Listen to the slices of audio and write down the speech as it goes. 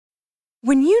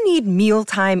When you need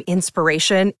mealtime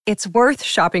inspiration, it's worth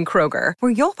shopping Kroger,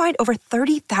 where you'll find over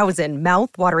 30,000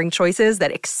 mouth-watering choices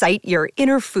that excite your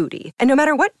inner foodie. And no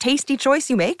matter what tasty choice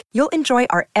you make, you'll enjoy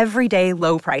our everyday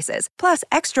low prices, plus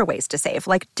extra ways to save,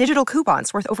 like digital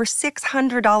coupons worth over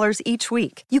 $600 each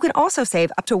week. You can also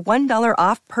save up to $1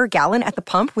 off per gallon at the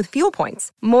pump with fuel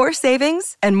points. More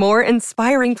savings and more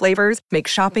inspiring flavors make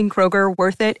shopping Kroger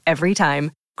worth it every time.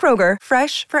 Kroger,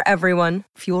 fresh for everyone.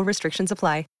 Fuel restrictions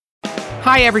apply.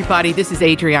 Hi, everybody. This is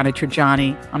Adriana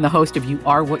Trajani. I'm the host of You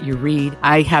Are What You Read.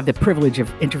 I have the privilege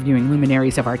of interviewing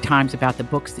luminaries of our times about the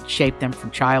books that shaped them from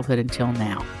childhood until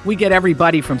now. We get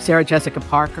everybody from Sarah Jessica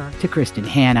Parker to Kristen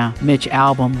Hanna, Mitch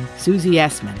Albom, Susie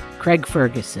Essman, Craig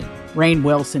Ferguson, Rainn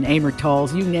Wilson, Amor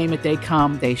Tolls, you name it, they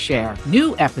come, they share.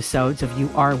 New episodes of You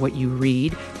Are What You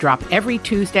Read drop every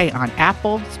Tuesday on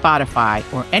Apple, Spotify,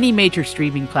 or any major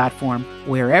streaming platform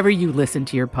wherever you listen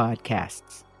to your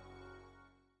podcasts.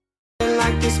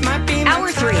 Hour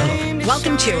 3.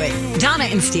 Welcome to it. Donna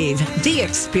and Steve, The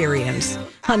Experience.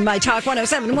 On My Talk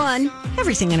 107.1,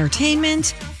 Everything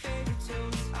Entertainment.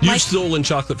 You've stolen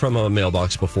chocolate from a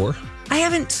mailbox before? I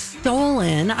haven't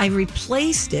stolen. I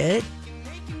replaced it.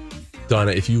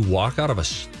 Donna, if you walk out of a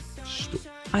store,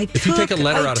 if you take a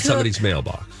letter out of somebody's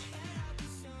mailbox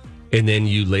and then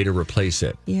you later replace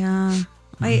it, I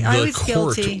was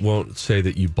guilty. The court won't say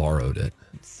that you borrowed it.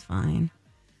 It's fine.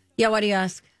 Yeah, what do you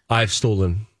ask? I've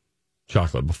stolen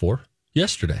chocolate before.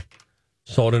 Yesterday,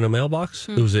 saw it in a mailbox.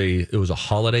 It was a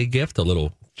holiday gift, a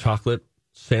little chocolate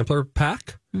sampler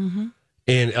pack, and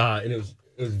it was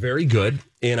very good.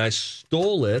 And I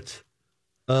stole it.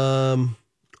 Oh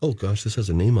gosh, this has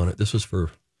a name on it. This was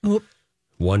for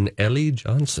one Ellie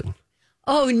Johnson.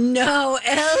 Oh no,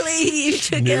 Ellie! You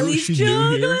took Ellie's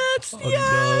chocolates.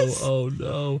 Yes. Oh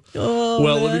no. Oh,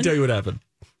 well, man. let me tell you what happened.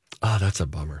 Ah, that's a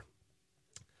bummer.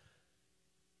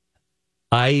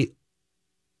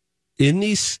 In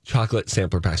these chocolate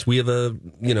sampler packs, we have a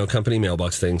company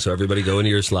mailbox thing, so everybody go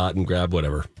into your slot and grab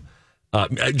whatever.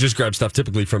 Just grab stuff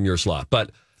typically from your slot.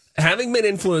 But having been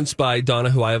influenced by Donna,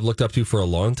 who I have looked up to for a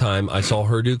long time, I saw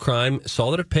her do crime,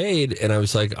 saw that it paid, and I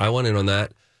was like, I want in on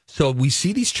that. So we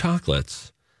see these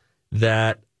chocolates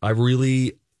that I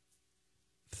really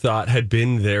thought had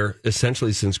been there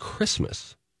essentially since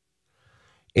Christmas.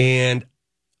 And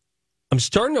I'm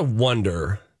starting to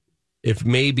wonder if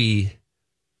maybe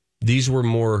these were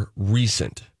more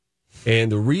recent.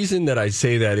 And the reason that I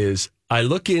say that is I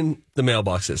look in the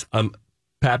mailboxes.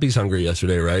 Pappy's hungry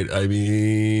yesterday, right? I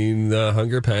mean, the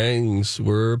hunger pangs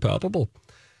were palpable.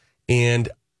 And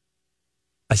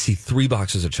I see 3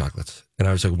 boxes of chocolates. And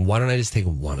I was like, why don't I just take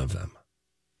one of them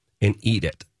and eat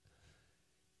it?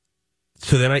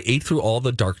 So then I ate through all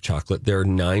the dark chocolate. There are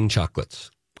 9 chocolates.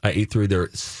 I ate through there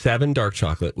 7 dark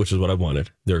chocolate, which is what I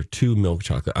wanted. There are 2 milk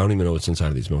chocolate. I don't even know what's inside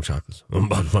of these milk chocolates. I'm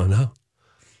about to find out.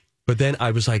 But then I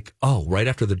was like, right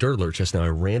after the dirt alert just now, I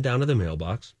ran down to the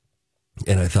mailbox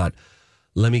and I thought,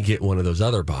 let me get one of those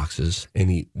other boxes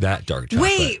and eat that dark chocolate.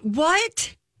 Wait,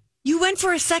 what? You went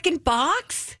for a second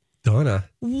box? Donna.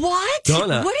 What?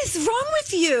 Donna. What is wrong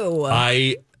with you?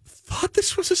 I thought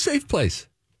this was a safe place.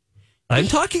 I'm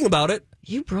talking about it.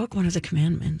 You broke one of the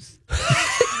commandments.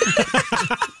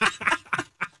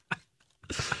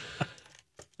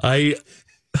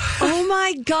 Oh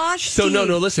my gosh. So Steve.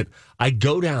 no, listen. I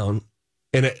go down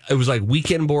and it was like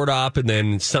weekend board op and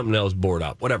then something else board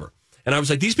op, whatever. And I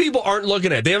was like, these people aren't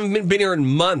looking at it. They haven't been here in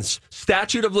months.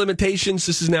 Statute of limitations.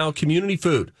 This is now community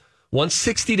food. Once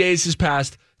 60 days has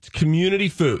passed, it's community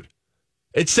food.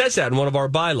 It says that in one of our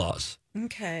bylaws.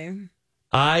 Okay.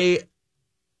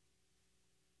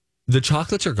 The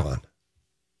chocolates are gone,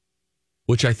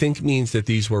 which I think means that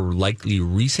these were likely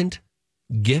recent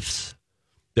gifts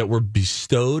that were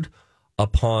bestowed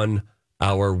upon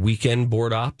our weekend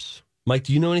board ops. Mike,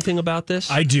 do you know anything about this?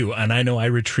 I do, and I know I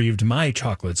retrieved my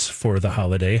chocolates for the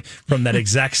holiday from that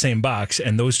exact same box,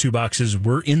 and those 2 boxes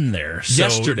were in there. So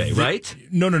yesterday, right?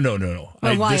 No.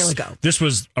 A while ago. This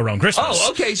was around Christmas.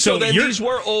 Oh, okay. So then these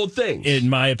were old things. In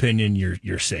my opinion,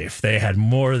 you're safe. They had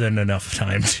more than enough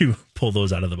time to pull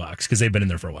those out of the box because they've been in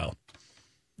there for a while.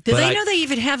 Do they know they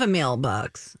even have a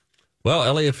mailbox? Well,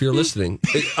 Ellie, if you're listening,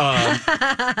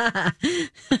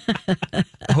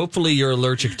 hopefully you're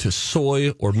allergic to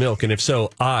soy or milk. And if so,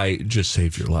 I just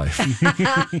saved your life.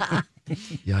 Yikes.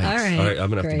 All right, I'm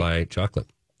going to have to buy chocolate.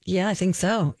 Yeah, I think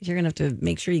so. You're going to have to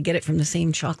make sure you get it from the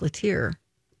same chocolatier.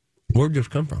 Where'd it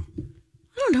come from?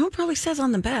 I don't know. It probably says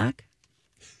on the back.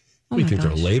 Oh, you think they're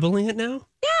labeling it now?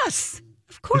 Yes,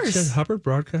 of course. It said Hubbard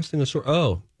Broadcasting Authority.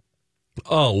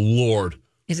 Oh, Lord.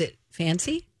 Is it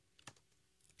fancy?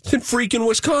 It's in freaking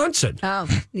Wisconsin. Oh,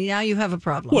 now you have a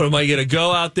problem. What am I going to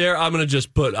go out there? I'll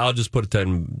just put a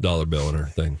 $10 bill in her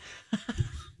thing.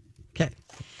 Okay.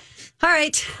 All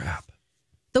right. Crap.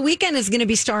 The Weeknd is going to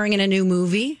be starring in a new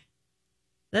movie.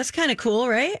 That's kind of cool,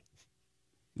 right?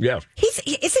 Yeah.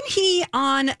 Isn't he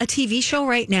on a TV show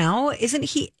right now? Isn't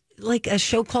he like a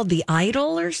show called The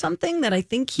Idol or something that I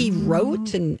think he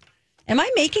wrote? And am I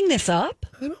making this up?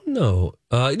 I don't know.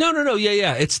 No.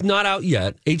 Yeah. It's not out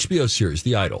yet. HBO series,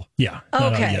 The Idol. Yeah.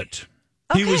 Not out yet.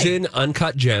 He was in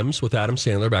Uncut Gems with Adam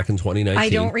Sandler back in 2019. I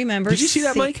don't remember. Did you see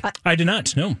that, Mike? I did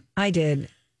not. No. I did.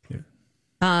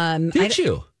 Did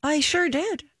you? I sure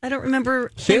did. I don't remember.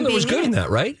 Sandler was good in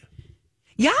that, right?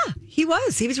 Yeah, he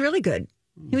was. He was really good.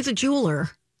 He was a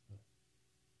jeweler.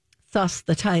 Thus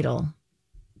the title.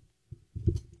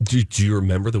 Do you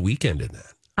remember The Weeknd in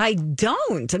that? I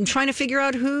don't. I'm trying to figure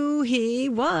out who he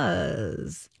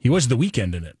was. He was The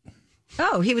Weeknd in it.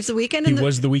 Oh, he was The Weeknd? He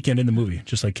was The Weeknd in the movie,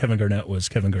 just like Kevin Garnett was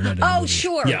Kevin Garnett in the movie. Oh,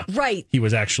 sure. Yeah. Right. He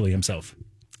was actually himself.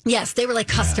 Yes, they were like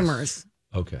customers.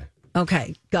 Okay.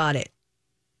 Okay, got it.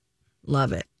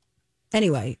 Love it.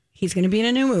 Anyway, he's going to be in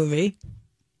a new movie.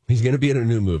 He's going to be in a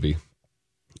new movie.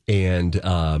 And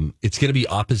it's going to be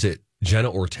opposite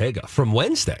Jenna Ortega from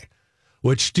Wednesday,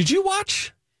 which, did you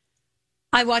watch?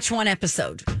 I watched one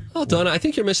episode. Oh, Donna, I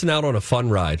think you're missing out on a fun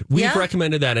ride. We've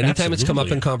recommended that anytime it's come up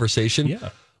in conversation. Yeah.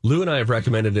 Lou and I have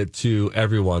recommended it to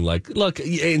everyone. Like, look,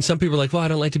 and some people are like, well, I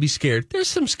don't like to be scared. There's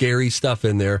some scary stuff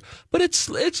in there, but it's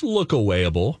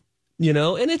look-awayable,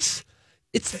 and it's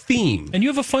themed. And you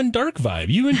have a fun dark vibe.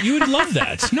 You would love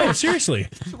that. No, seriously.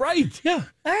 Right. Yeah.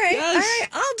 All right. Yes. All right.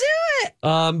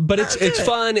 I'll do it. But it's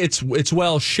fun. It's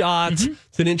well shot. Mm-hmm.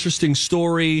 It's an interesting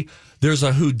story. There's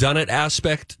a whodunit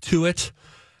aspect to it.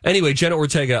 Anyway, Jenna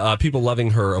Ortega, people loving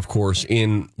her, of course,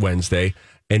 in Wednesday.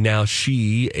 And now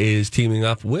she is teaming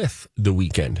up with The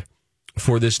Weeknd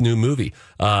for this new movie.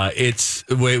 We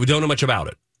don't know much about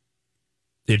it.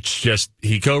 It's just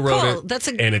he co-wrote it,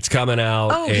 and it's coming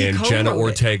out. And Jenna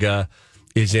Ortega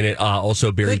is in it.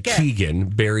 Also, Barry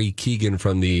Keoghan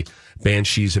from the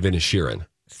Banshees of Inisherin.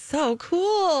 So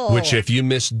cool. Which, if you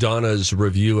missed Donna's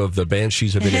review of the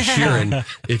Banshees of Inisherin,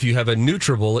 if you have a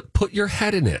NutriBullet, put your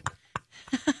head in it.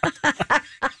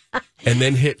 And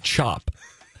then hit chop.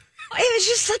 It was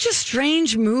just such a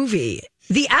strange movie.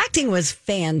 The acting was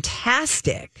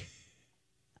fantastic.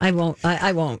 I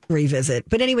won't revisit.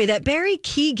 But anyway, that Barry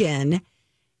Keoghan,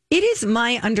 it is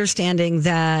my understanding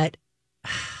that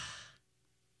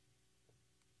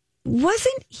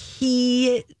wasn't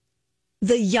he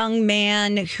the young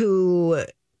man who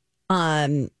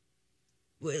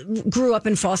grew up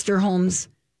in foster homes?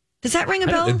 Does that ring a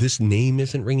bell? This name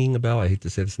isn't ringing a bell. I hate to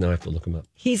say this now. I have to look him up.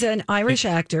 He's an Irish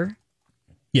actor.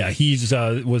 Yeah, he's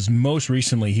was most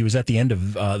recently. He was at the end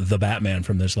of the Batman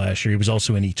from this last year. He was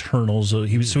also in Eternals.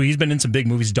 He's been in some big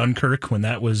movies. Dunkirk when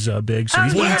that was big. So I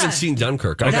haven't seen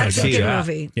Dunkirk. I That's gotta see a good that.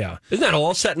 movie. Yeah, isn't that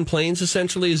all set in planes?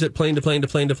 Essentially, is it plane to plane to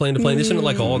plane to plane to plane? Isn't it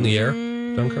like all in the air?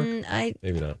 Dunkirk?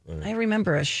 Maybe not. I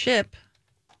remember a ship.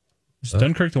 Is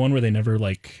Dunkirk the one where they never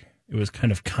it was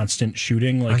kind of constant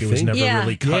shooting? Like it was never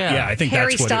really cut. Yeah, I think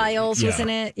Harry that's what Styles was in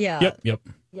it. Yeah. Yep.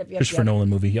 Christopher Nolan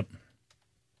movie. Yep.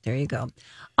 There you go.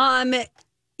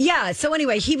 Yeah. So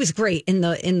anyway, he was great in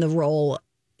the role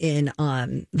in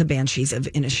the Banshees of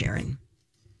Inisherin.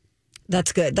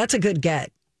 That's good. That's a good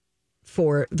get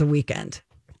for The Weeknd.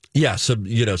 Yeah.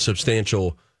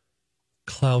 Substantial,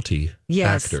 clouty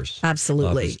actors.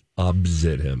 Absolutely.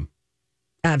 Opposite him.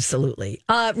 Absolutely.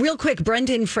 Real quick,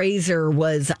 Brendan Fraser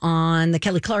was on the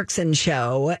Kelly Clarkson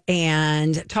show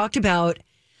and talked about.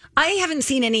 I haven't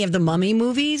seen any of the Mummy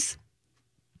movies,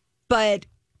 but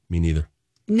me neither.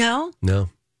 No.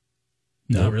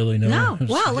 Not really, no. No.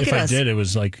 Wow, look if at I us. did, it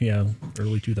was early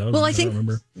 2000s. Well, I don't think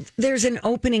remember. there's an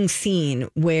opening scene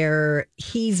where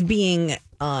he's being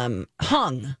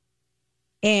hung,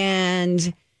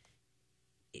 and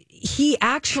he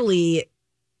actually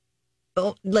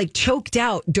choked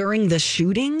out during the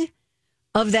shooting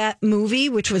of that movie,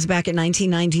 which was back in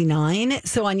 1999.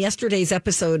 So on yesterday's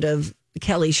episode of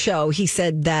Kelly's show, he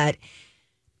said that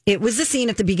it was the scene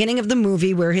at the beginning of the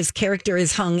movie where his character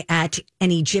is hung at an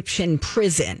Egyptian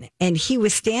prison, and he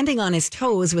was standing on his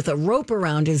toes with a rope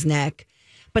around his neck,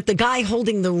 but the guy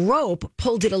holding the rope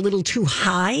pulled it a little too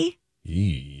high.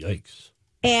 Yikes.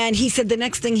 And he said the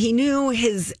next thing he knew,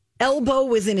 his elbow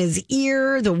was in his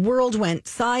ear. The world went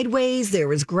sideways. There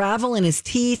was gravel in his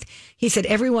teeth. He said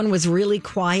everyone was really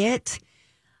quiet.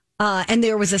 And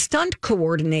there was a stunt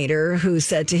coordinator who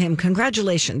said to him,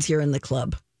 "Congratulations, you're in the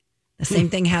club." The same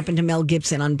thing happened to Mel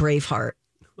Gibson on Braveheart.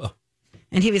 Oh.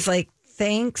 And he was like,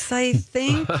 thanks, I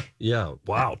think. Yeah.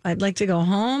 Wow. I'd like to go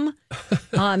home.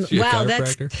 Wow,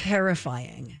 that's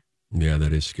terrifying. Yeah,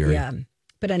 that is scary. Yeah.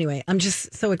 But anyway, I'm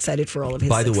just so excited for all of his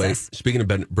By the success. way, speaking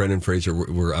of Brendan Fraser,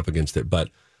 we're up against it. But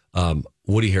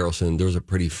Woody Harrelson, there was a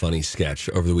pretty funny sketch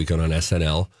over the weekend on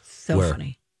SNL. So where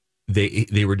funny.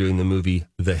 They were doing the movie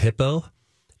The Hippo.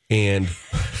 And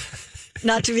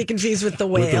not to be confused with The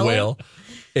Whale. With The Whale.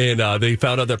 And they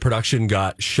found out that production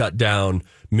got shut down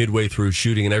midway through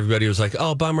shooting, and everybody was like,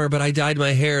 "Oh, bummer, but I dyed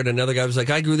my hair." And another guy was like,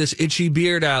 "I grew this itchy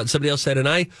beard out." And somebody else said, "And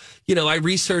I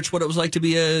researched what it was like to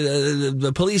be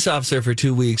a police officer for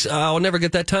 2 weeks. I'll never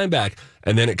get that time back."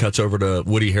 And then it cuts over to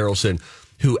Woody Harrelson,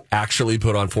 who actually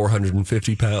put on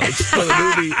 450 pounds for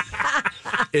the movie.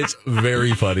 It's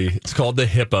very funny. It's called The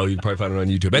Hippo. You can probably find it on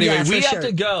YouTube. Anyway, Yeah, we sure. have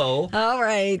to go. All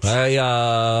right.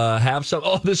 I have some.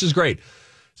 Oh, this is great.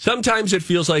 Sometimes it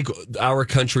feels like our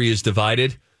country is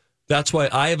divided. That's why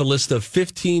I have a list of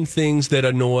 15 things that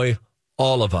annoy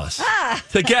all of us.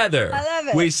 Together, I love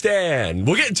it. we stand.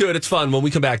 We'll get into it. It's fun. When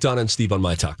we come back, Donna and Steve on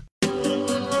My Talk.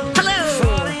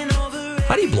 Hello.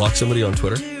 How do you block somebody on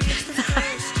Twitter?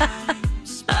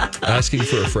 Asking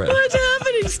for a friend. What's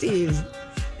happening, Steve?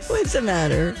 What's the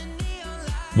matter?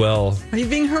 Well, Are you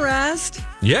being harassed?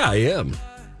 yeah, I am.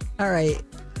 All right.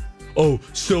 Oh,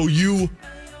 so you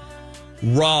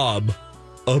rob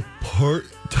a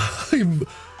part-time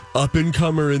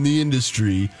up-and-comer in the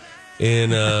industry,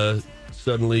 and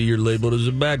suddenly you're labeled as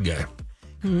a bad guy.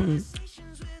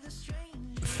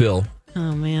 Phil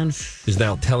Oh, man. is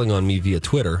now telling on me via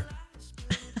Twitter,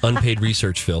 unpaid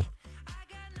research Phil,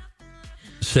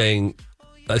 saying,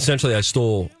 essentially, I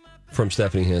stole from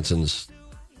Stephanie Hansen's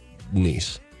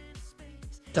niece.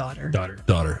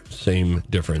 Daughter. Same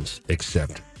difference,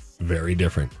 except very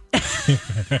different.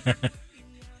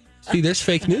 See, there's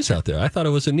fake news out there. I thought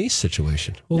it was a niece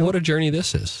situation. Well, what a journey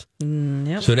this is.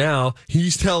 Yep. So now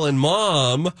he's telling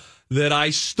mom that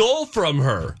I stole from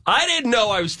her. I didn't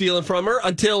know I was stealing from her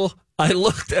until I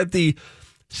looked at the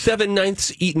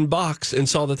 7/9 eaten box and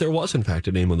saw that there was, in fact,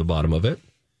 a name on the bottom of it.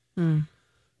 To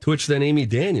which then Amy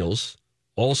Daniels,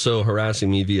 also harassing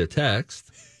me via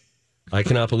text, I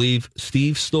cannot believe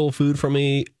Steve stole food from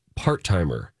a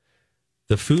part-timer.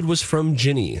 The food was from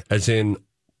Ginny, as in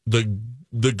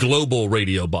the global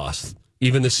radio boss.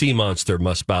 Even the sea monster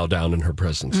must bow down in her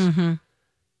presence. Mm-hmm.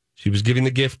 She was giving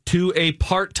the gift to a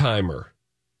part-timer.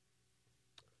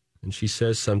 And she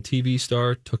says some TV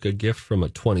star took a gift from a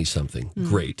 20-something.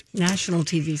 Great. National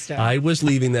TV star. I was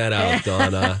leaving that out,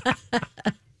 Donna.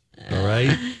 All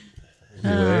right?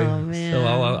 Anyway, Oh, man. So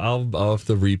I'll have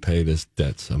to repay this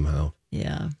debt somehow.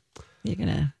 Yeah.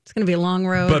 It's gonna be a long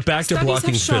road. But back to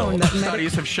blocking Phil.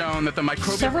 Studies have shown that the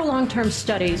microbial... Several long-term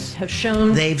studies have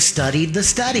shown They've studied the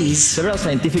studies. Several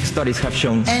scientific studies have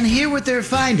shown... And here with their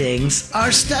findings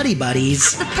are study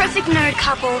buddies, The perfect nerd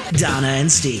couple. Donna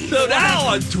and Steve. So now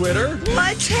on Twitter.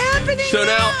 What's happening So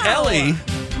now Ellie,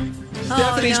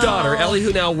 Stephanie's no. daughter, Ellie,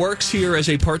 who now works here as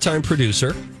a part-time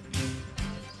producer,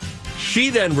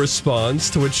 she then responds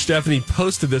to which Stephanie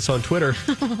posted this on Twitter.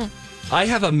 I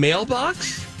have a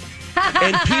mailbox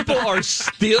and people are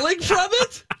stealing from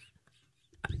it?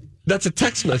 That's a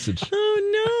text message.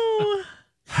 Oh,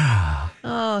 no.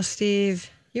 Oh,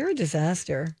 Steve, you're a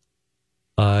disaster.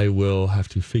 I will have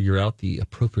to figure out the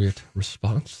appropriate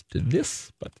response to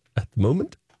this, but at the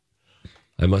moment,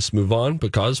 I must move on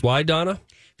because why, Donna?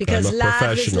 Because I'm a life is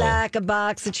professional. like a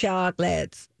box of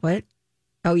chocolates. What?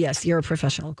 Oh, yes, you're a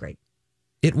professional. Great.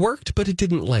 It worked, but it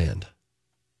didn't land.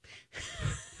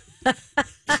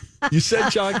 You said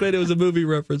chocolate, it was a movie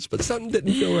reference, but something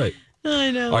didn't feel right.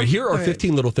 I know. All right, here are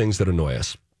 15 little things that annoy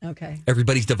us. Okay.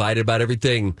 Everybody's divided about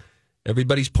everything.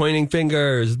 Everybody's pointing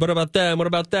fingers. What about them? What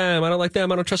about them? I don't like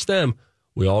them. I don't trust them.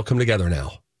 We all come together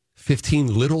now.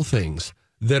 15 little things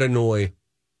that annoy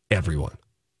everyone.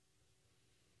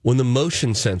 When the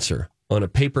motion sensor on a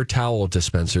paper towel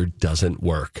dispenser doesn't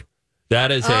work.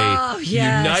 That is a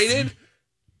yes. united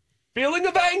feeling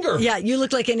of anger. Yeah, you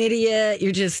look like an idiot.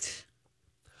 You're just...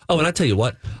 Oh, and I tell you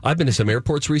what, I've been to some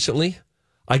airports recently.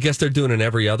 I guess they're doing an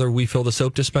every other we fill the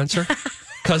soap dispenser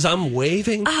because I'm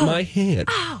waving my hand.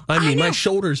 I my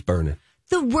shoulder's burning.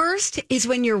 The worst is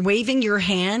when you're waving your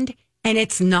hand and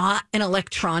it's not an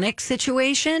electronic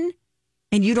situation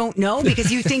and you don't know because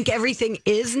you think everything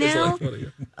is now.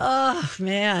 Oh,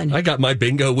 man. I got my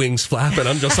bingo wings flapping.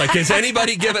 I'm just like, is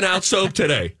anybody giving out soap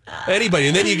today? Anybody?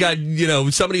 And then you got,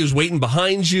 somebody who's waiting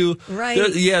behind you. Right.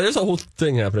 There's a whole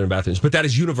thing happening in bathrooms. But that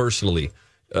is universally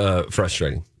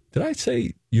frustrating. Did I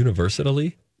say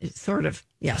universally? Sort of.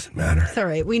 Yeah. Doesn't matter. It's all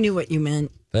right. We knew what you meant.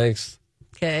 Thanks.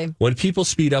 Okay. When people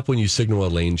speed up when you signal a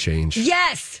lane change.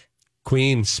 Yes.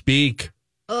 Queen, speak.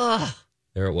 Ugh.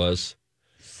 There it was.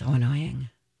 So annoying.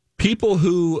 People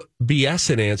who BS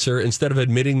an answer instead of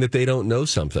admitting that they don't know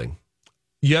something.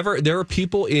 There are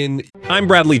people in... I'm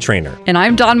Bradley Trainer. And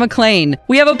I'm Don McClain.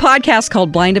 We have a podcast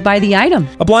called Blinded by the Item.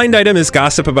 A blind item is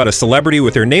gossip about a celebrity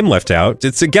with their name left out.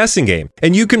 It's a guessing game,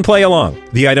 and you can play along.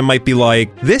 The item might be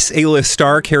like, this A-list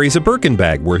star carries a Birkin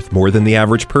bag worth more than the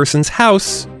average person's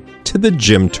house to the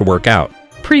gym to work out.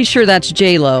 Pretty sure that's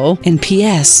J-Lo. And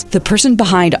P.S. the person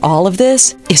behind all of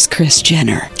this is Kris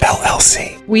Jenner,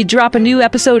 LLC. We drop a new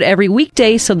episode every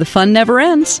weekday so the fun never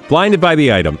ends. Blinded by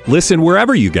the Item. Listen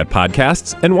wherever you get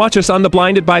podcasts and watch us on the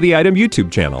Blinded by the Item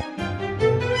YouTube channel.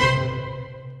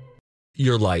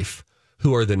 Your life,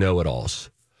 who are the know-it-alls,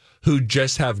 who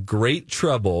just have great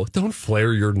trouble. Don't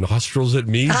flare your nostrils at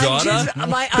me, Donna.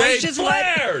 My eyes just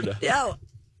flared. No,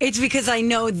 it's because I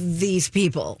know these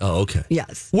people. Oh, okay.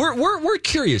 Yes. We're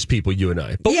curious people, you and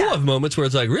I. But we'll have moments where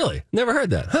it's like, really? Never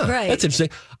heard that. Huh, right. That's interesting.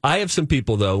 I have some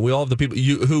people, though. We all have the people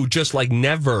who just like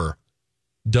never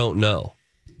don't know.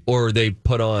 Or they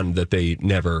put on that they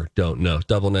never don't know.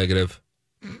 Double negative.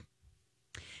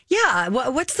 Yeah.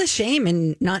 What's the shame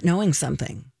in not knowing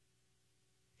something?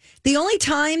 The only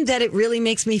time that it really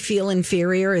makes me feel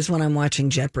inferior is when I'm watching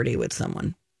Jeopardy with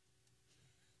someone.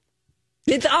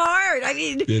 It's hard. I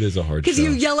mean, it is a hard show. Because you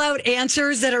yell out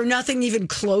answers that are nothing even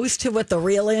close to what the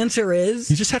real answer is.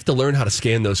 You just have to learn how to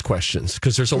scan those questions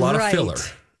because there's a lot of filler,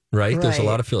 right? There's a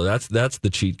lot of filler. That's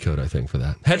the cheat code, I think, for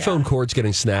that. Headphone cords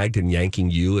getting snagged and yanking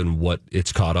you and what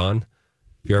it's caught on.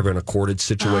 If you're ever in a corded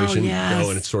situation,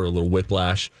 and it's sort of a little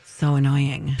whiplash. So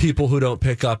annoying. People who don't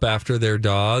pick up after their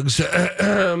dogs.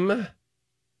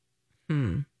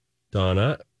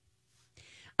 Donna.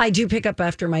 I do pick up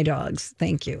after my dogs.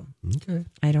 Thank you. Okay.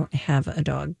 I don't have a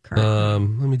dog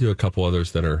currently. Let me do a couple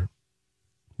others that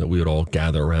we would all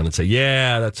gather around and say,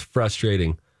 yeah, that's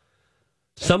frustrating.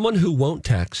 Someone who won't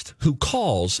text, who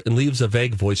calls and leaves a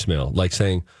vague voicemail, like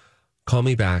saying, call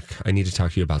me back. I need to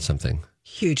talk to you about something.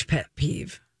 Huge pet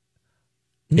peeve.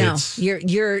 No,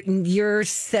 you're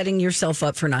setting yourself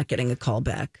up for not getting a call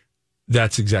back.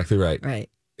 That's exactly right. Right.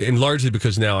 And largely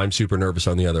because now I'm super nervous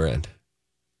on the other end.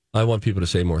 I want people to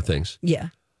say more things. Yeah.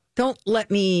 Don't let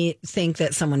me think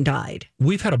that someone died.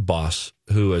 We've had a boss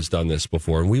who has done this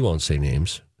before, and we won't say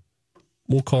names.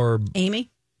 We'll call her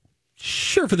Amy?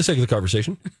 Sure, for the sake of the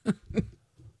conversation.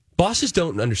 Bosses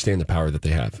don't understand the power that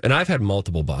they have. And I've had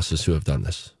multiple bosses who have done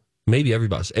this. Maybe every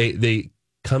boss. They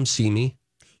come see me.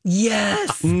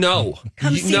 Yes. No.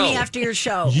 Come see me after your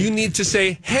show. You need to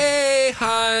say, hey,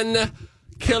 hon.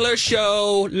 Killer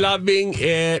show, loving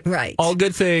it. Right. All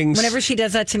good things. Whenever she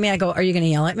does that to me, I go, are you going to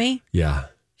yell at me? Yeah.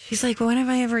 She's like, well, when have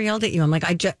I ever yelled at you? I'm like,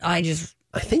 I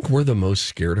think we're the most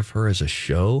scared of her as a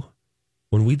show.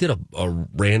 When we did a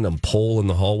random poll in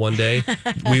the hall one day,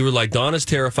 we were like, Donna's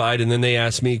terrified. And then they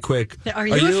asked me quick, are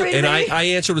you afraid and of me? I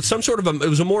answered with some sort of it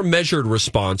was a more measured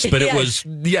response, but it was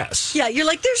yes. Yeah, you're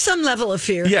like, there's some level of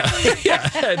fear. Yeah.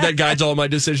 That guides all my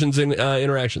decisions and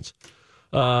interactions.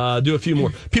 Do a few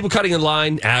more. People cutting in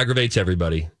line aggravates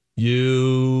everybody.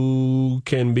 You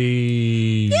can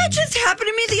be... Yeah, it just happened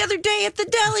to me the other day at the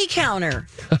deli counter.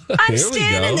 I'm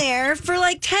standing there for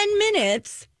like 10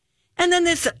 minutes, and then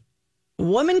this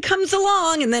woman comes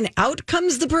along, and then out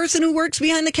comes the person who works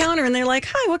behind the counter, and they're like,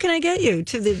 hi, what can I get you?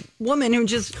 To the woman who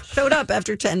just showed up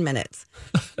after 10 minutes.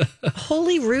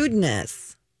 Holy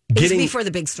rudeness. It was before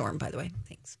the big storm, by the way.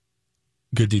 Thanks.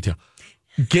 Good detail.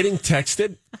 Getting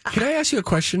texted. Can I ask you a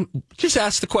question? Just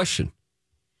ask the question.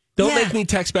 Don't make me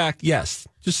text back. Yes.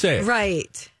 Just say it.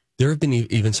 Right. There have been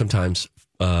even sometimes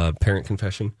parent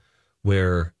confession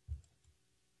where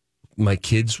my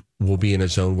kids will be in a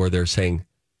zone where they're saying,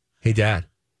 hey, Dad,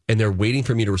 and they're waiting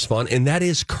for me to respond. And that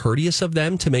is courteous of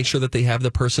them to make sure that they have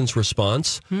the person's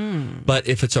response. But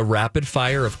if it's a rapid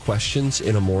fire of questions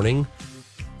in a morning,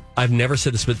 I've never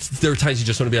said this, but there are times you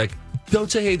just want to be like,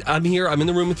 don't say, hey, I'm here. I'm in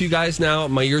the room with you guys now.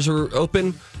 My ears are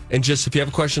open. And just if you have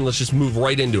a question, let's just move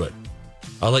right into it.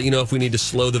 I'll let you know if we need to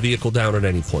slow the vehicle down at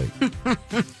any point.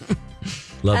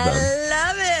 Love them. I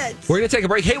love it. We're going to take a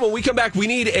break. Hey, when we come back, we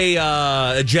need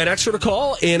a Gen Xer to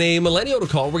call and a Millennial to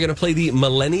call. We're going to play the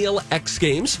Millennial X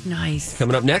Games. Nice.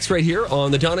 Coming up next right here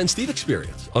on the Donna and Steve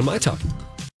Experience on My Talk.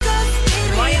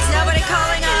 Why is nobody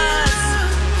calling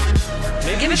us?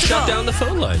 Maybe we shut down the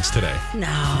phone lines today.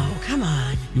 No, come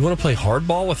on. You want to play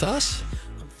hardball with us?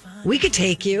 We could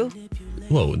take you.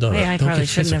 Whoa, no, I don't probably get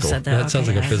shouldn't physical. have said that. That sounds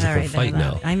like a physical fight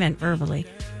now. I meant verbally.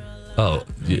 Oh,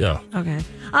 yeah. Okay.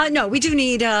 No, we do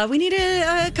need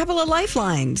a couple of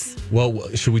lifelines. Well,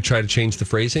 should we try to change the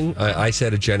phrasing? I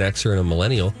said a Gen Xer and a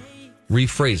Millennial.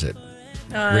 Rephrase it.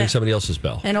 Ring somebody else's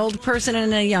bell. An old person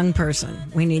and a young person.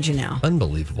 We need you now.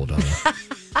 Unbelievable, Donna.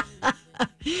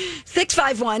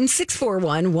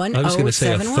 651-641-1071. I was going to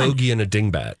say a fogey and a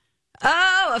dingbat.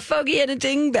 Oh, a fogey and a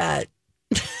dingbat.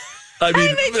 I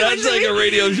mean, that's like a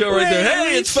radio show right there.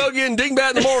 Hey, it's Fogey and Dingbat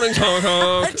in the mornings.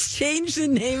 Let's change the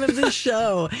name of the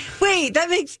show. Wait, that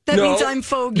means I'm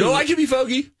Fogey. No, I can be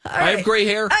Fogey. I have gray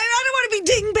hair. I don't want to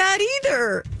be Dingbat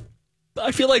either.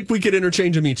 I feel like we could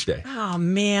interchange them each day. Oh,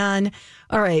 man.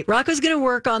 All right, Rocco's going to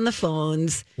work on the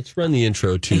phones. Let's run the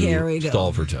intro to Here we go.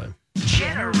 Stall for Time.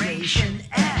 Generation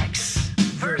X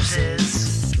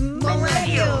versus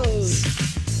Millennials.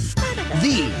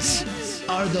 These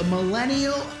are the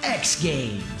Millennial X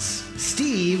Games.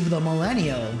 Steve, the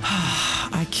Millennial.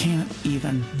 I can't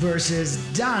even. Versus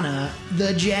Donna,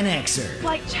 the Gen Xer.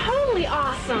 Like, totally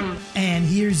awesome. And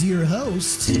here's your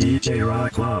host, DJ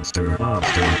Rock Lobster. Oh,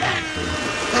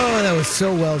 that was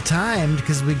so well timed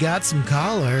because we got some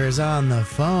callers on the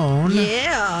phone.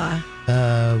 Yeah.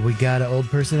 We got an old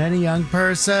person and a young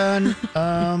person.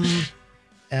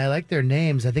 I like their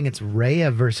names. I think it's Rhea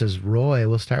versus Roy.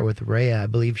 We'll start with Rhea. I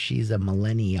believe she's a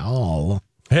millennial.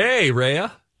 Hey,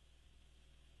 Rhea.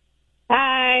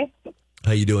 Hi.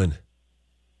 How you doing?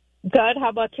 Good. How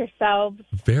about yourselves?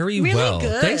 Very Really well.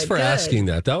 good, Thanks for good. asking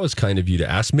that. That was kind of you to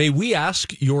ask. May we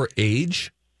ask your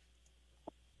age?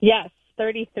 Yes,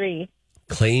 33.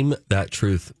 Claim that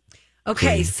truth.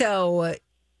 Okay, Please. so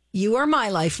you are my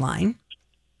lifeline,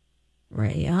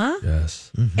 Rhea.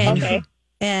 Yes. And, Okay.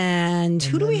 and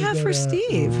who do we have for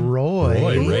Steve?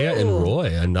 Roy. Rhea and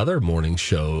Roy, another morning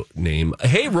show name.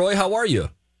 Hey, Roy, how are you?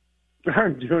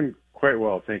 I'm doing quite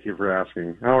well. Thank you for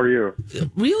asking. How are you?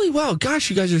 Really well. Gosh,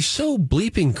 you guys are so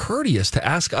bleeping courteous to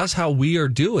ask us how we are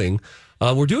doing.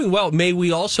 We're doing well. May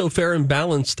we also, fair and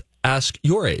balanced, ask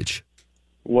your age?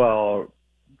 Well,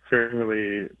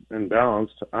 fairly and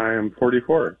balanced. I am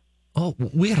 44. Oh,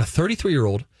 we had a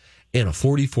 33-year-old and a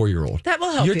 44-year-old. That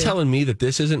will help You're you. telling me that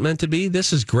this isn't meant to be?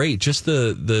 This is great. Just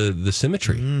the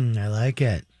symmetry. I like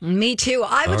it. Me too.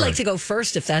 I would All like right. to go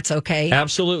first if that's okay.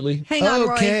 Absolutely. Hang on,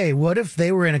 Roy. Okay, what if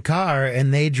they were in a car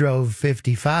and they drove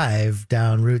 55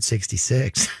 down Route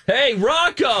 66? Hey,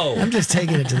 Rocco! I'm just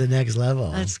taking it to the next level.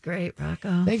 That's great,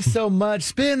 Rocco. Thanks so much.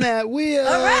 Spin that wheel.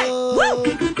 All right. Woo!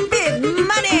 Big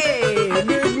money.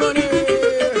 Big money.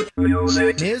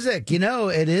 Music. You know,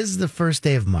 it is the first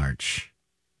day of March.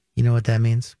 You know what that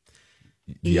means?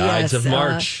 The Ides of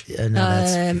March. No,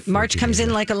 that's March comes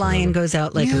in like a lion, goes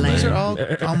out like a those lamb. are all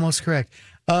almost correct.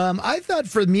 I thought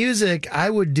for music, I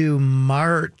would do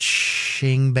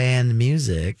marching band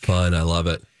music. Fun. I love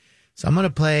it. So I'm going to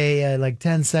play like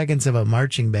 10 seconds of a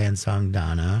marching band song,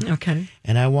 Donna. Okay.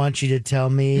 And I want you to tell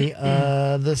me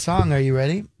the song. Are you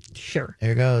ready? Sure.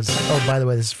 There it goes. Oh, by the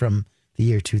way, this is from the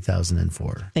year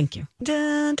 2004. Thank you.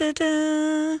 Da, da,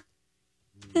 da.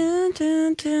 Da,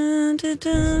 da, da, da,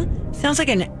 da. Sounds like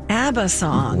an ABBA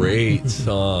song. Great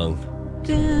song.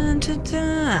 Da, da,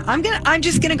 da. I'm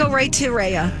just gonna go right to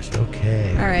Rhea.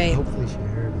 Okay. All right. Hopefully she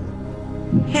heard it.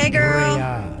 Hey, girl.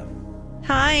 Rhea.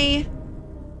 Hi,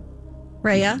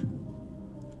 Rhea.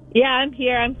 Yeah, I'm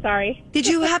here. I'm sorry. Did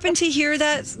you happen to hear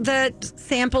that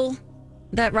sample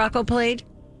that Rocco played?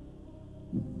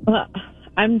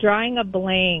 I'm drawing a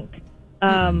blank.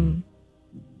 But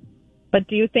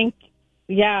do you think?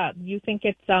 Yeah, you think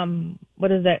it's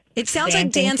what is it? It sounds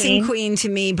like Dancing Queen to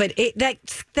me, but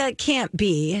that can't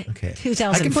be. Okay.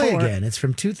 2004. I can play again. It's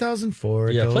from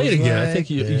 2004. Yeah, play it again. I think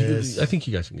this. I think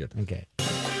you guys can get that. Okay.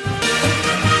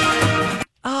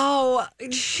 Oh,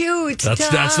 shoot. That's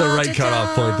the right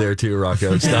cutoff point there too,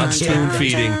 Rocco. It's not spoon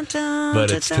feeding,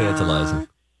 but it's tantalizing.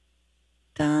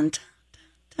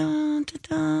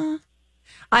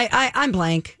 I'm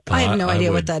blank. I have no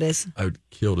idea what that is. I would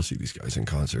kill to see these guys in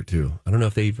concert too. I don't know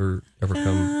if they ever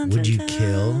come. Would you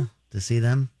kill to see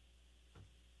them?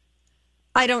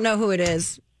 I don't know who it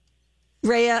is.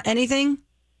 Rhea, anything?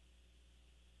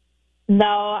 No,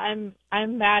 I'm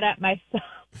mad at myself.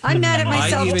 I'm mad at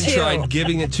myself I even too. tried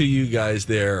giving it to you guys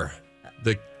there.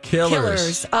 The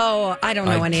Killers. Oh, I don't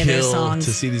know I'd any of their kill songs.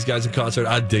 to see these guys in concert.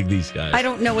 I dig these guys. I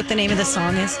don't know what the name of the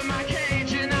song is.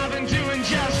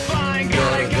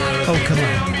 Oh, come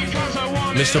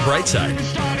on. Mr. Brightside.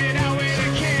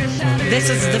 This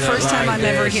is the first time I'm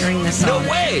ever hearing this No song.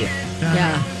 way.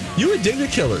 Yeah. You would dig the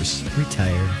Killers.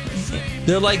 Retired.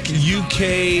 They're like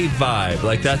UK vibe.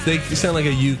 Like that. They sound like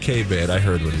a UK band. I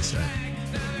heard what he said.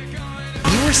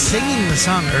 You were singing the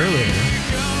song earlier.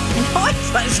 No, I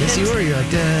wasn't. Yes, you were. You're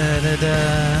like, da, da,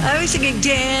 da. I was singing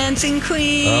Dancing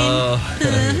Queen. Oh.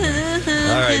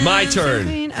 All right, my turn.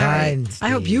 Queen. All right. I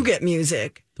hope you get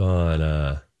music.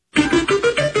 Donna.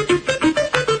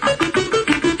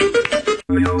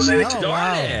 Oh,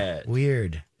 wow.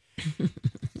 Weird.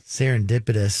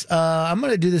 Serendipitous. I'm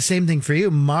going to do the same thing for you.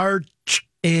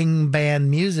 Marching band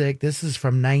music. This is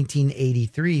from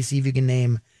 1983. See if you can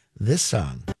name this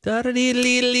song. Let's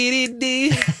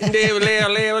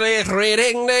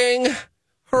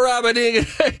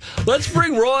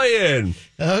bring Roy in.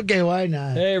 Okay, why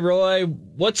not? Hey, Roy.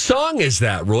 What song is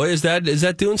that, Roy? Is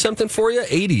that doing something for you?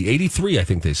 83, I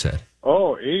think they said.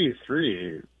 Oh,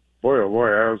 83. Boy, oh boy,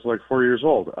 I was like 4 years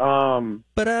old. No,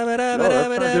 that's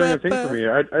not doing a thing for me.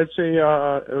 I'd say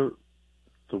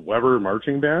the Weber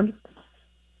Marching Band.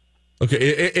 Okay,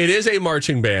 it is a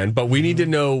marching band, but we need to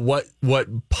know what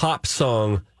pop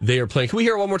song they are playing. Can we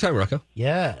hear it one more time, Rocco?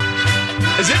 Yeah.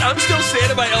 Is it I'm Still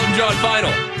Standing by Elton John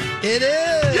Final? It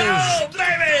is. Yo,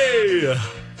 baby!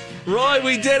 Roy,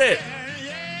 we did it.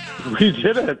 We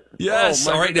did it. Yes.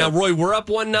 All right, now, Roy, we're up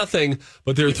 1-0,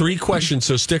 but there are 3 questions,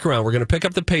 so stick around. We're going to pick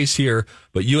up the pace here,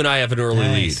 but you and I have an early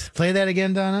lead. Play that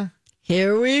again, Donna.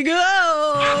 Here we go.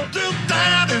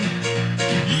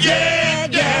 Yeah,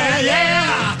 yeah,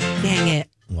 yeah. Dang it.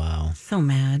 Wow. So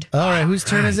mad. All right, whose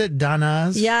turn is it?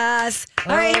 Donna's? Yes.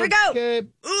 All right, here we go.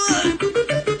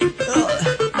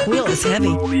 Wheel is heavy.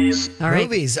 All right.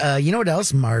 Movies. You know what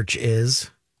else March is?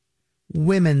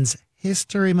 Women's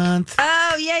History Month.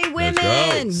 Oh, yay,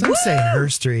 women. Some say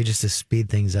herstory just to speed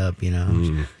things up, you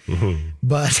know.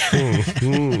 But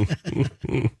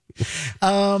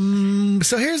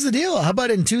so here's the deal. How about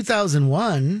in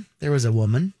 2001, there was a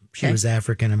woman. She was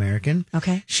African American.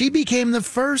 Okay. She became the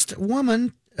first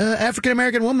woman, African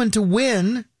American woman, to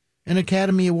win an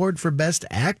Academy Award for Best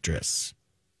Actress.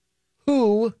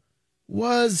 Who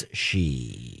was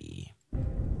she?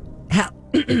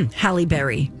 Halle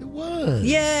Berry. It was.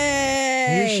 Yay!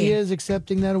 Here she is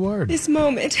accepting that award. This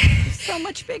moment, so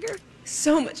much bigger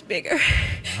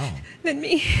than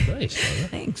me. Nice.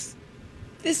 Thanks.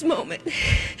 This moment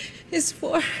is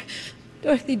for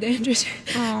Dorothy Dandridge,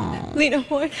 Lena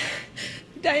Horne,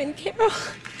 Diane Carroll.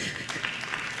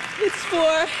 It's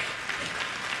for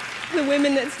the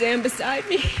women that stand beside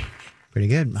me. Pretty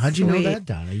good. How'd you know Sweet. that,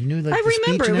 Donna? You knew that. I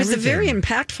remember. It was a very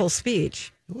impactful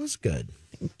speech. It was good.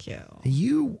 Thank you.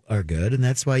 You are good, and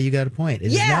that's why you got a point. It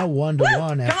is now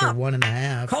 1-1 after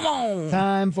 1.5. Come on.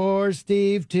 Time for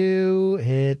Steve to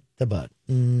hit the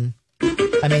button.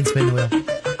 I mean, spin the wheel.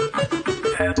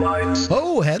 Headlines.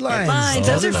 Oh, headlines.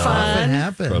 Those are fun.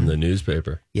 Happen. From the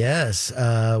newspaper. Yes.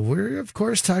 We're, of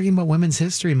course, talking about Women's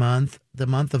History Month, the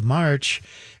month of March.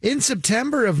 In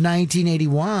September of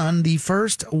 1981, the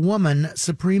first woman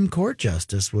Supreme Court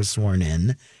justice was sworn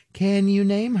in. Can you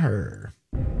name her?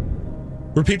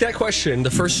 Repeat that question. The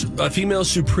first female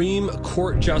Supreme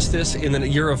Court justice in the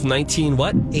year of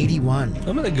 81. I'm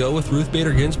going to go with Ruth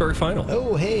Bader Ginsburg final.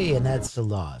 Oh, hey, and that's the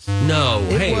loss. No,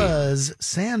 It was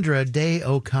Sandra Day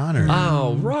O'Connor.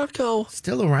 Oh, Rocco.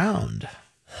 Still around.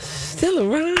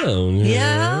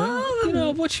 Yeah. You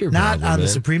know, what's your Not problem, on the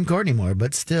man? Supreme Court anymore,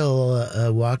 but still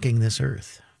walking this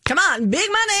earth. Come on, big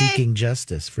money. Seeking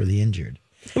justice for the injured.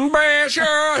 All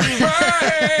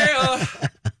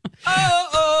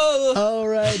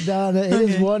right, Donna. It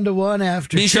is 1-1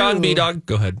 after Bichon, 2. B-Dog.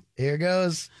 Go ahead. Here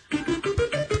goes.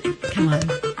 Come on.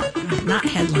 Not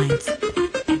headlines.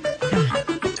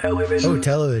 Television. Oh,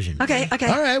 television. Okay.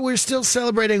 All right, we're still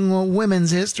celebrating Women's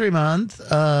History Month.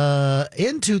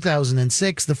 In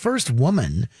 2006, the first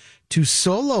woman to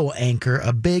solo anchor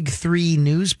a Big 3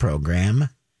 news program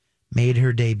made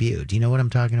her debut. Do you know what I'm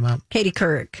talking about? Katie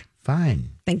Couric. Fine.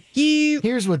 Thank you.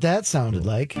 Here's what that sounded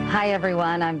like. Hi,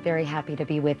 everyone. I'm very happy to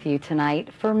be with you tonight.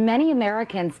 For many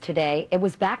Americans today, it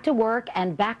was back to work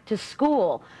and back to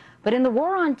school. But in the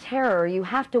war on terror, you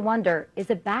have to wonder, is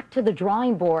it back to the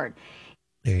drawing board?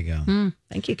 There you go.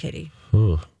 Thank you, Katie.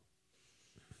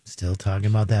 Still talking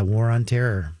about that war on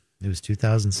terror. It was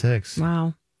 2006.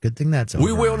 Wow. Good thing that's over.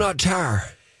 We will not tire.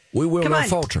 We will Come not on.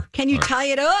 falter. Can you tie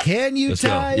it up? Can you Let's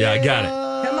tie go. Yeah, I it got it.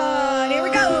 up? Come on. Here we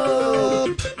go.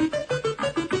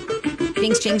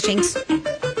 Jinx, jinx, jinx.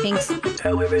 Jinx.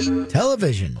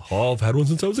 Television. Oh, I've had one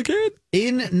since I was a kid.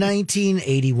 In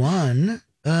 1981,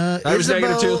 was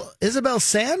negative two. Isabel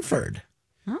Sanford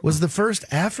was the first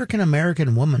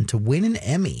African-American woman to win an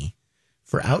Emmy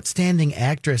for Outstanding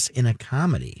Actress in a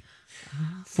Comedy.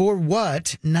 For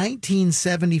what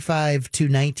 1975 to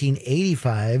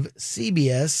 1985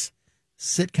 CBS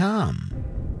sitcom?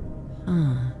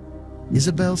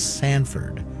 Isabel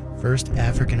Sanford, first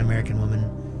African-American woman,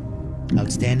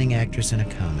 Outstanding Actress in a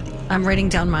Comedy. I'm writing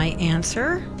down my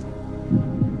answer.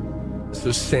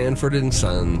 So Sanford and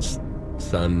Son's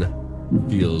son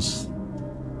feels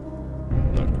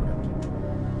not correct.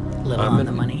 A little on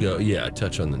the money. Yeah,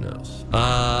 touch on the nose.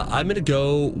 I'm going to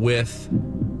go with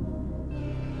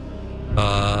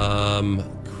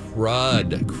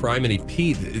crud, Criminy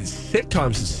Pete,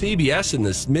 sitcoms to CBS in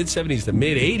the mid-70s to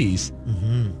mid-80s.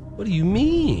 Mm-hmm. What do you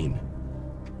mean?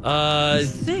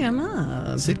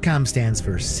 Sitcom stands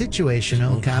for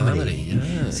situational comedy.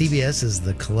 Yes. CBS is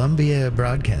the Columbia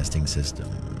Broadcasting System.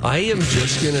 I am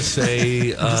just going to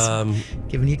say...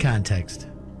 giving you context.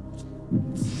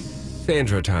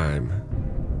 Sandra time.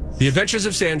 The Adventures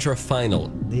of Sandra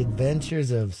final. The Adventures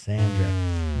of Sandra.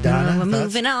 Donna, we're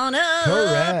moving on up.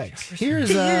 Correct.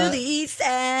 Here's her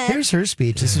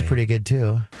speech. This is pretty good,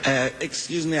 too.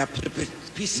 Excuse me, I put a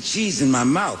piece of cheese in my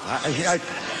mouth. I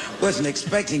wasn't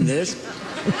expecting this.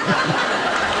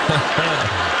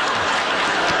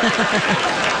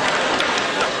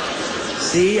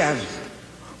 See, I've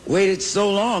waited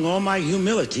so long, all my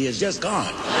humility is just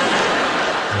gone.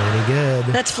 Pretty good.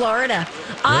 That's Florida.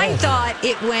 I thought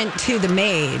it went to the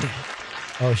maid.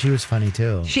 Oh, she was funny,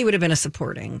 too. She would have been a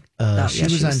supporting. She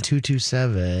was on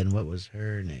 227. What was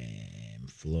her name?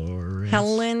 Florence.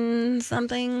 Helen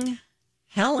something?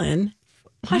 Helen?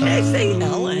 Why did I say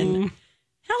Helen?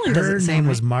 Helen doesn't Her name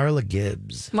was Marla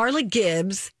Gibbs. Marla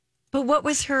Gibbs. But what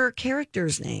was her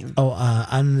character's name? Oh,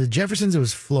 on the Jeffersons, it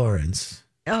was Florence.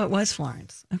 Oh, it was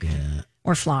Florence. Okay. Yeah.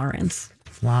 Or Florence.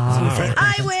 Florence.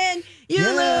 I win. You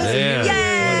lose.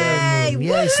 Yeah. Yay.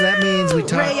 Yeah, so that means we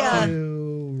talked Rhea.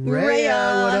 to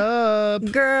Rhea. What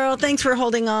up? Girl, thanks for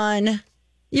holding on.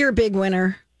 You're a big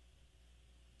winner.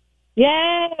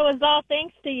 Yeah, it was all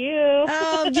thanks to you.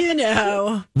 Oh, you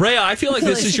know. Rhea, I feel like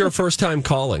this is your first time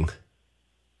calling.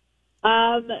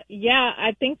 Yeah,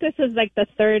 I think this is like the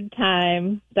third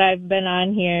time that I've been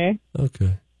on here.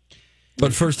 Okay.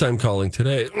 But first time calling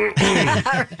today. All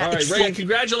right, Rhea,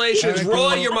 congratulations.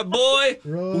 Roy, you're my boy.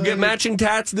 Roy. We'll get matching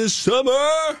tats this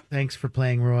summer. Thanks for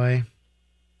playing, Roy.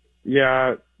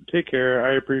 Yeah, take care.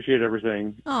 I appreciate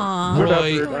everything. Aw. Put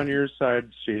Roy. effort on your side,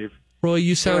 Steve. Roy,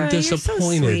 you sound Roy, you're so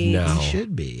disappointed sweet. now. You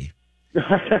should be.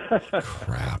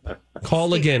 Crap.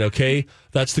 Call again, okay?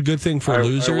 That's the good thing for I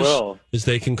losers will. is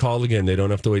they can call again. They don't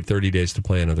have to wait 30 days to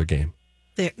play another game.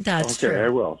 That's Okay, true. I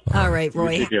will. All right,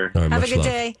 Roy. You take care. All right, Have a much good love.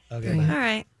 day. Okay. All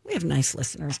right. We have nice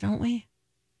listeners, don't we?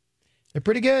 They're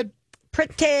pretty good.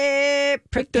 Pretty. All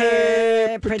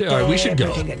right, we should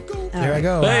go. Pretty good. There I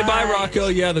go. Hey, bye, Rocco.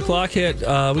 Yeah, the clock hit. We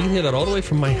can hear that all the way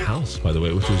from my house, by the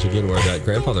way, which is, again, where that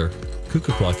grandfather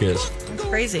cuckoo clock is. That's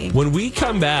crazy. When we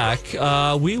come back,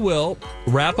 we will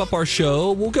wrap up our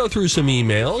show. We'll go through some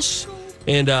emails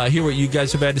and hear what you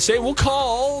guys have had to say. We'll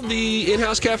call the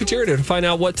in-house cafeteria to find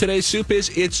out what today's soup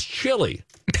is. It's chili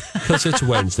because it's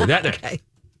Wednesday. That night. Okay.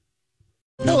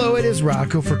 Hello, it is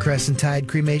Rocco for Crescent Tide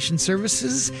Cremation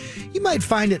Services. You might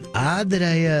find it odd that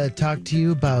I talk to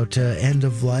you about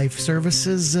end-of-life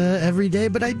services every day,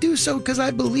 but I do so because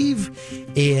I believe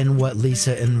in what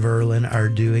Lisa and Verlin are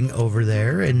doing over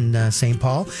there in St.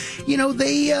 Paul. You know,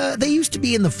 they used to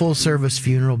be in the full-service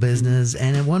funeral business,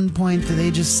 and at one point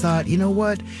they just thought, you know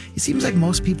what? It seems like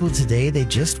most people today, they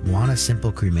just want a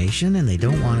simple cremation, and they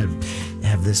don't want to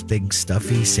have this big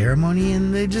stuffy ceremony,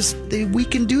 and we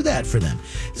can do that for them.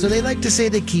 So they like to say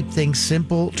they keep things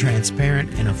simple,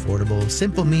 transparent, and affordable.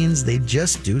 Simple means they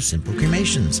just do simple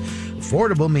cremations.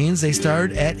 Affordable means they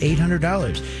start at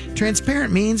 $800.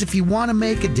 Transparent means if you want to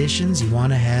make additions, you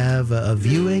want to have a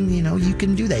viewing, you know, you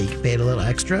can do that. You can pay it a little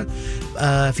extra.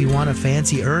 If you want a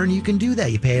fancy urn, you can do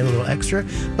that. You pay a little extra.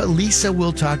 But Lisa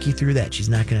will talk you through that. She's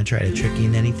not going to try to trick you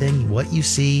in anything. What you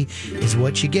see is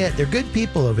what you get. They're good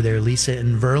people over there, Lisa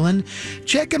and Verlin.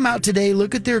 Check them out today.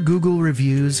 Look at their Google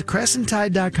reviews,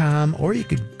 crescenttide.com, or you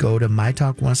could go to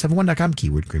mytalk1071.com,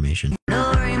 keyword cremation.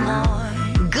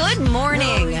 Good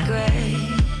morning.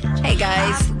 Hey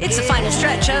guys, it's the final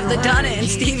stretch of the Donna and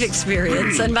Steve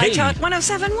experience on My Talk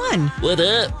 1071. What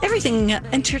up? Everything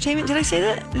entertainment. Did I say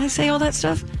that? Did I say all that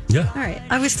stuff? Yeah. All right.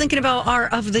 I was thinking about our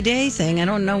of the day thing. I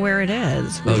don't know where it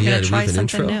is. We're Oh, yeah, gonna do we try have an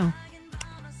something intro? new.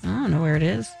 I don't know where it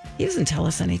is. He doesn't tell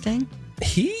us anything.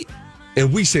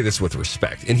 And we say this with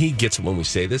respect, and he gets it when we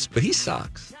say this, but he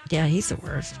sucks. Yeah, he's the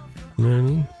worst. You know what I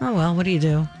mean? Oh well, what do you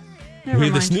do? Never We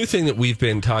have this mind. new thing that we've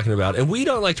been talking about, and we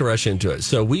don't like to rush into it.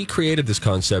 So we created this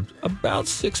concept about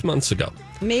 6 months ago.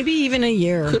 Maybe even a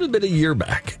year. Could have been a year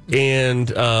back. And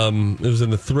it was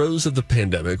in the throes of the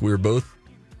pandemic. We were both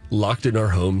locked in our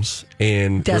homes,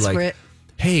 and we're like, Desperate.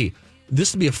 hey,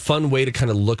 this would be a fun way to kind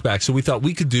of look back. So we thought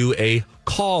we could do a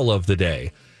call of the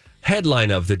day. Headline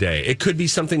of the day. It could be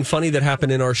something funny that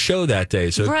happened in our show that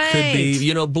day. So it could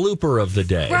be, blooper of the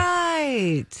day.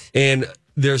 Right. And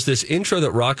there's this intro that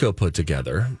Rocco put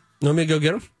together. You want me to go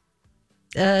get him?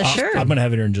 Sure. I'm going to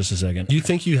have it here in just a second. You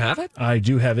think you have it? I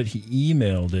do have it. He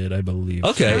emailed it, I believe.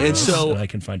 Okay, and so I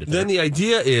can find it then there. the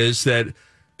idea is that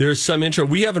there's some intro.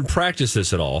 We haven't practiced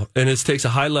this at all, and it takes a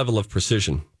high level of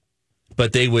precision.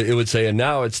 But it would say, and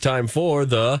now it's time for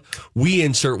we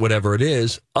insert whatever it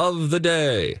is of the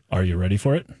day. Are you ready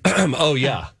for it? Oh,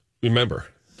 yeah. Remember.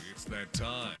 It's that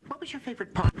time. What was your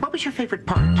favorite part?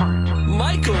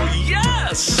 Michael,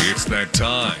 yes! It's that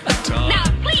time. Now,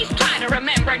 please try to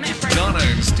remember. Donna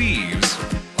and Steve's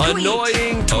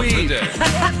annoying tweet. of the day.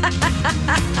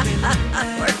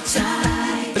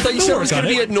 I thought you said it was going to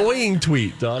be annoying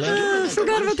tweet, Donna. I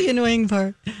forgot about the annoying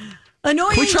part.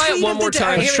 Annoying. Can we try it one more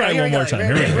time? Let's try it one more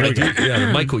time. Here we go.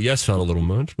 Yeah, Michael, yes, felt a little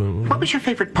much. What was your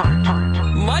favorite part?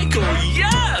 Michael,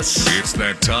 yes! It's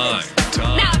that time.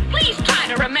 Now, please try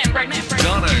to remember.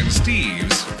 Donna and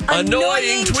Steve's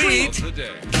annoying tweet. of the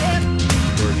day.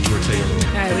 We're taking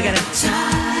All right, we got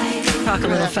to talk a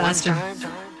little faster.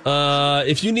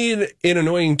 If you need an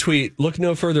annoying tweet, look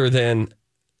no further than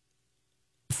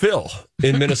Phil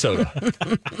in Minnesota.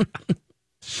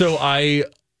 So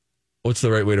what's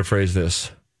the right way to phrase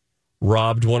this?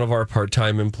 Robbed one of our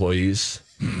part-time employees,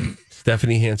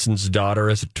 Stephanie Hansen's daughter,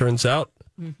 as it turns out.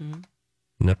 Mm-hmm.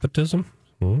 Nepotism?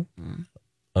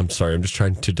 I'm sorry, I'm just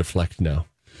trying to deflect now.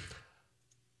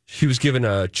 She was given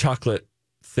a chocolate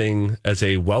thing as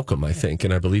a welcome, I think,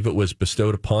 and I believe it was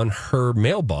bestowed upon her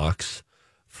mailbox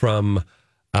from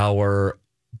our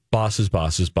boss's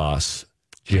boss,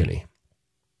 Jenny.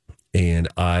 And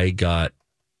I got,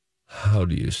 how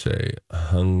do you say,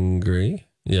 hungry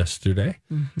yesterday.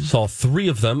 Mm-hmm. Saw 3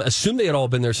 of them. Assumed they had all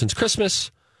been there since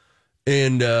Christmas.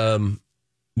 And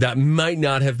that might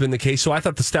not have been the case. So I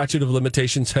thought the statute of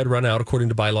limitations had run out according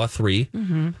to bylaw 3.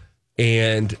 Mm-hmm.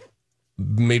 And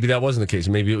maybe that wasn't the case.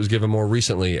 Maybe it was given more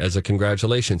recently as a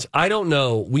congratulations. I don't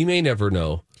know. We may never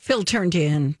know. Phil turned you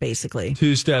in, basically.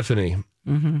 To Stephanie.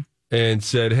 Mm-hmm. And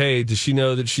said, hey, does she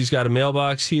know that she's got a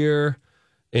mailbox here?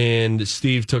 And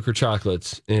Steve took her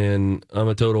chocolates. And I'm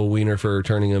a total wiener for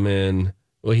turning them in.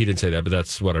 Well, he didn't say that, but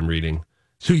that's what I'm reading.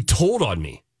 So he told on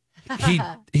me.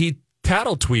 He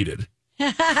tattle tweeted.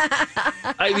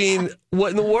 I mean, what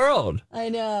in the world? I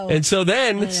know. And so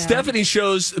then Stephanie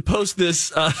posts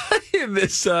this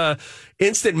this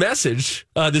instant message,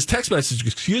 this text message,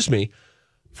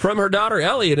 from her daughter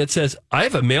Ellie, and it says, "I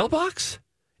have a mailbox,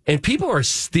 and people are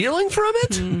stealing from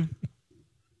it." Mm.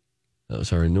 That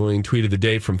was our annoying tweet of the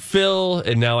day from Phil,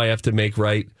 and now I have to make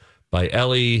right by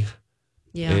Ellie.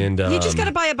 Yeah, and you just got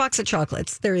to buy a box of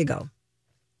chocolates. There you go.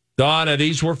 Donna,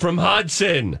 these were from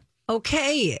Hudson.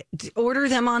 Okay, order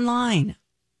them online.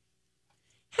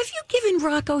 Have you given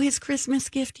Rocco his Christmas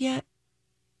gift yet?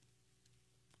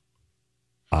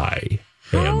 I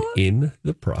am in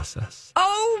the process.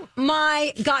 Oh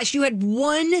my gosh, you had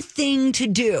one thing to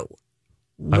do.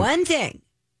 One thing.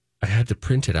 I had to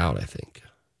print it out, I think.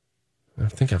 I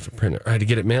think I have to print it. I had to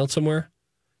get it mailed somewhere.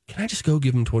 Can I just go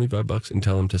give him $25 and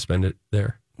tell him to spend it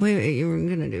there? Wait, you were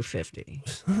going to do 50.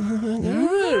 All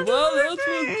right. Well, that's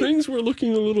when things were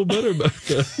looking a little better back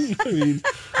then. I mean,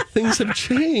 things have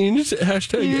changed.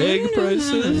 Hashtag egg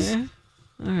prices.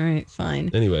 All right, fine.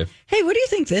 Anyway. Hey, what do you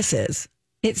think this is?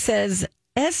 It says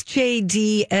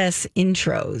SJDS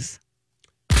intros.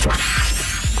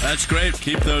 That's great.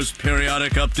 Keep those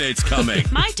periodic updates coming.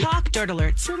 My talk dirt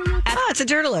alerts. It's a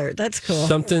dirt alert. That's cool.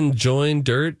 Something join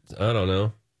dirt? I don't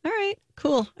know. All right,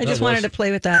 cool. I just wanted to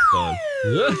play with that. Fun.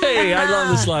 Hey, I love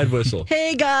the slide whistle.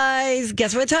 Hey, guys.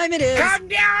 Guess what time it is? Come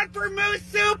down for moose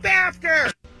soup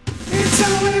after. It's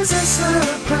always a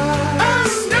surprise.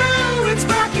 Oh, no, it's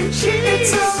mac and cheese.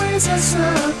 It's always a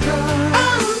surprise.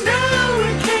 Oh, no,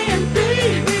 it can't be.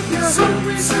 If you're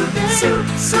hungry today,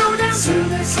 so down to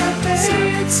the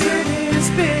cafe. It's in his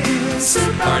biz.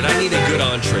 All right, I need a good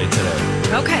entree today.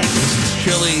 Okay.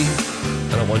 Chili.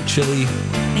 I don't want chili.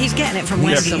 He's getting it from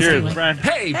Wendy's. Cheers, Brian.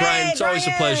 Hey, Brian. It's always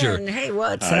a pleasure. Hey,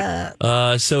 what's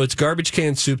up? So it's garbage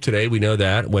can soup today. We know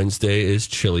that. Wednesday is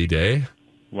chili day.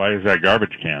 Why is that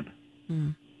garbage can?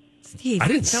 Steve, I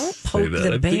didn't don't say poke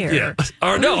that. the bear.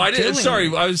 Or no, I didn't. Sorry,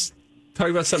 I was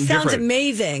talking about something sounds different.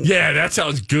 Amazing. Yeah, that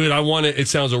sounds good. I want it. It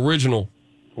sounds original.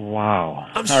 Wow.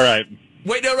 All right.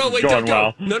 Wait, no, wait, going don't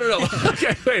go. well. No.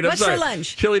 Okay, wait, I'm sorry. What's for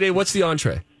lunch? Chili day, what's the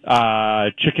entree?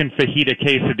 Chicken fajita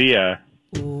quesadilla.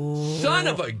 Son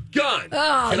of a gun.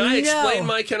 Oh, Can I explain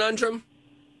my conundrum?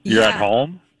 You're at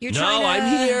home?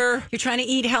 I'm here. You're trying to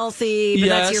eat healthy, but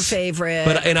that's your favorite.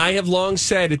 And I have long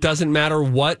said it doesn't matter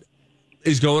what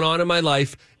is going on in my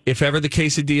life. If ever the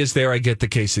quesadilla is there, I get the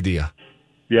quesadilla.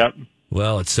 Yep.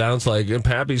 Well, it sounds like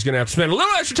Pappy's going to have to spend a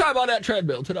little extra time on that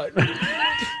treadmill tonight.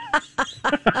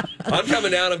 I'm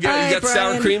coming down. You got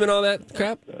sour cream and all that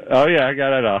crap? Oh, yeah, I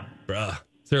got it all. Bruh.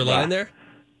 Is there a line there?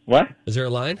 What? Is there a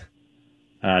line?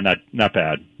 Not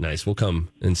bad. Nice. We'll come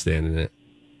and stand in it.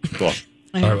 Cool.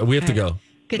 All right, we have to go.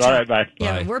 Good All job. right, bye.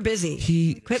 Yeah, Bye. we're busy.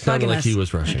 He Quit sounded bugging like us. he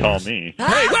was rushing. Call us. me.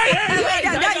 Hey, wait,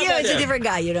 No, not you. It's a different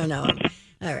guy. You don't know him.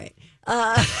 All right.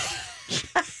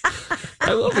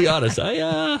 I will be honest. I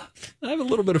have a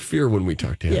little bit of fear when we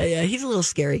talk to him. Yeah. He's a little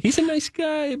scary. He's a nice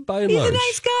guy by and He's large. a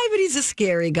nice guy, but he's a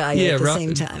scary guy at the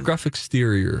same time. Gruff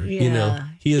exterior. Yeah. You know,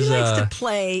 he is likes to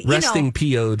play. resting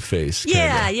PO'd face.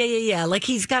 Yeah. Like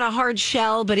he's got a hard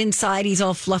shell, but inside he's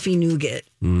all fluffy nougat.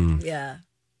 Yeah.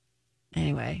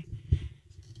 Anyway.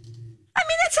 I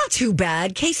mean, that's not too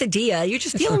bad. Quesadilla, you're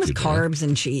just dealing with carbs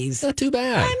and cheese. Not too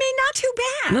bad. I mean, not too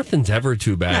bad. Nothing's ever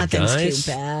too bad, Nothing's guys.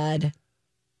 too bad.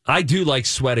 I do like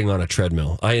sweating on a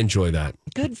treadmill. I enjoy that.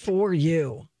 Good for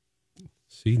you.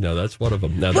 See, no, that's one of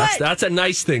them. Now, that's a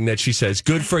nice thing that she says.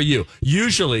 Good for you.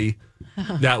 Usually,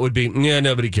 that would be,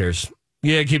 nobody cares.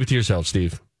 Yeah, keep it to yourself,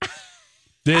 Steve.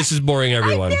 This is boring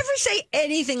everyone. I never say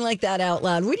anything like that out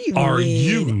loud. What do you mean? Are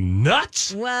you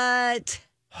nuts? What?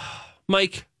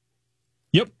 Mike.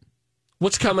 Yep.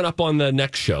 What's coming up on the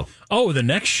next show? Oh, the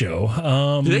next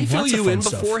show. Do they fill lots of you fun in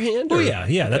stuff. beforehand? Oh, or?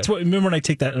 yeah. That's what. Remember when I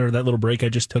take that little break I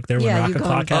just took there when Yeah, Rock you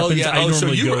O'Clock go. happens? I so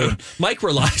normally go. Mike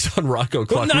relies on Rock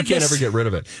O'Clock. Well, He can't ever get rid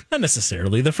of it. Not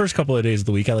necessarily. The first couple of days of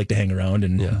the week, I like to hang around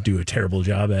and do a terrible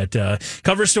job at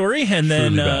cover story, and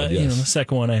then bad, the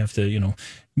second one I have to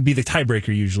be the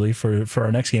tiebreaker usually for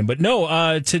our next game. But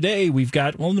no, today we've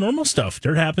got the normal stuff.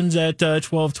 Dirt happens at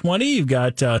 12:20. You've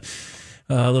got.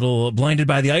 A little blinded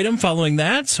by the item following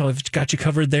that, so I've got you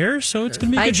covered there. So it's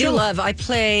going to be a good show. I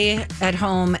play at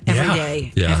home every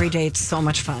day. Yeah. Every day, it's so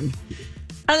much fun.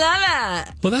 I love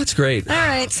it. Well, that's great. All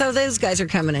right, so those guys are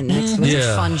coming in next. It was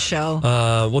a fun show.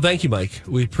 Well, thank you, Mike.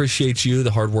 We appreciate you,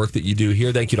 the hard work that you do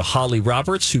here. Thank you to Holly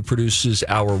Roberts, who produces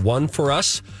Hour 1 for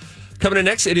us. Coming in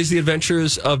next, it is The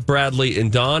Adventures of Bradley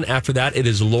and Dawn. After that, it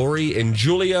is Lori and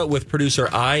Julia with producer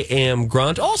I Am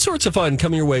Grunt. All sorts of fun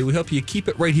coming your way. We hope you keep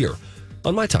it right here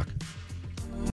on My Talk.